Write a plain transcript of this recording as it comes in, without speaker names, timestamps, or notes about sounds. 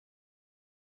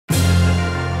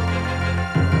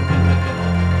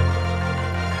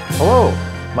Hello,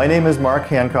 my name is Mark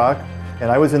Hancock, and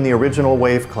I was in the original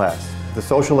WAVE class, the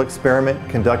social experiment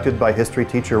conducted by history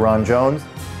teacher Ron Jones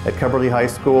at Cubberley High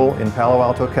School in Palo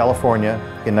Alto, California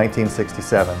in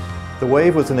 1967. The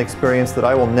WAVE was an experience that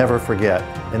I will never forget,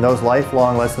 and those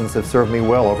lifelong lessons have served me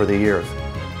well over the years.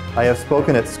 I have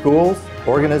spoken at schools,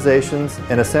 organizations,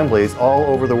 and assemblies all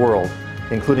over the world,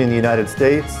 including the United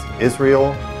States,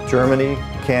 Israel, Germany,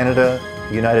 Canada,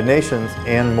 the United Nations,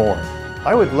 and more.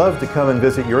 I would love to come and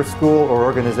visit your school or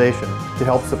organization to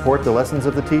help support the lessons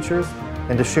of the teachers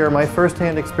and to share my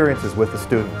first-hand experiences with the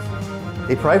students.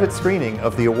 A private screening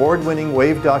of the award-winning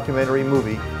WAVE documentary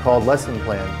movie called Lesson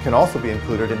Plan can also be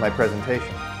included in my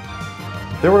presentation.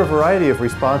 There were a variety of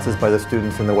responses by the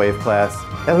students in the WAVE class,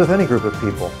 as with any group of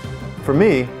people. For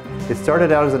me, it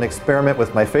started out as an experiment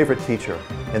with my favorite teacher,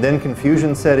 and then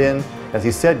confusion set in as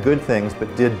he said good things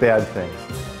but did bad things.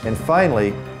 And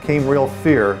finally, came real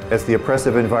fear as the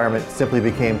oppressive environment simply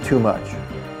became too much.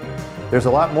 There's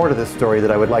a lot more to this story that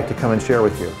I would like to come and share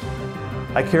with you.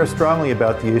 I care strongly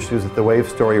about the issues that the WAVE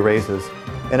story raises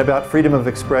and about freedom of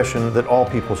expression that all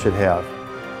people should have.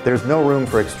 There's no room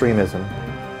for extremism.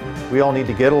 We all need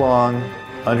to get along,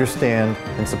 understand,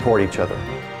 and support each other.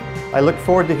 I look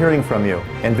forward to hearing from you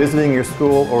and visiting your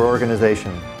school or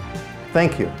organization.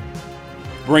 Thank you.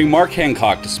 Bring Mark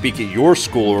Hancock to speak at your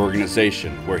school or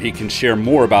organization where he can share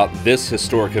more about this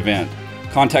historic event.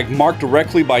 Contact Mark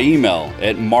directly by email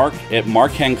at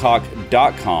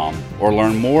mark@markhancock.com or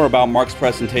learn more about Mark's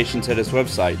presentations at his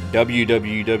website,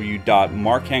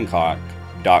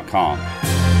 www.markhancock.com.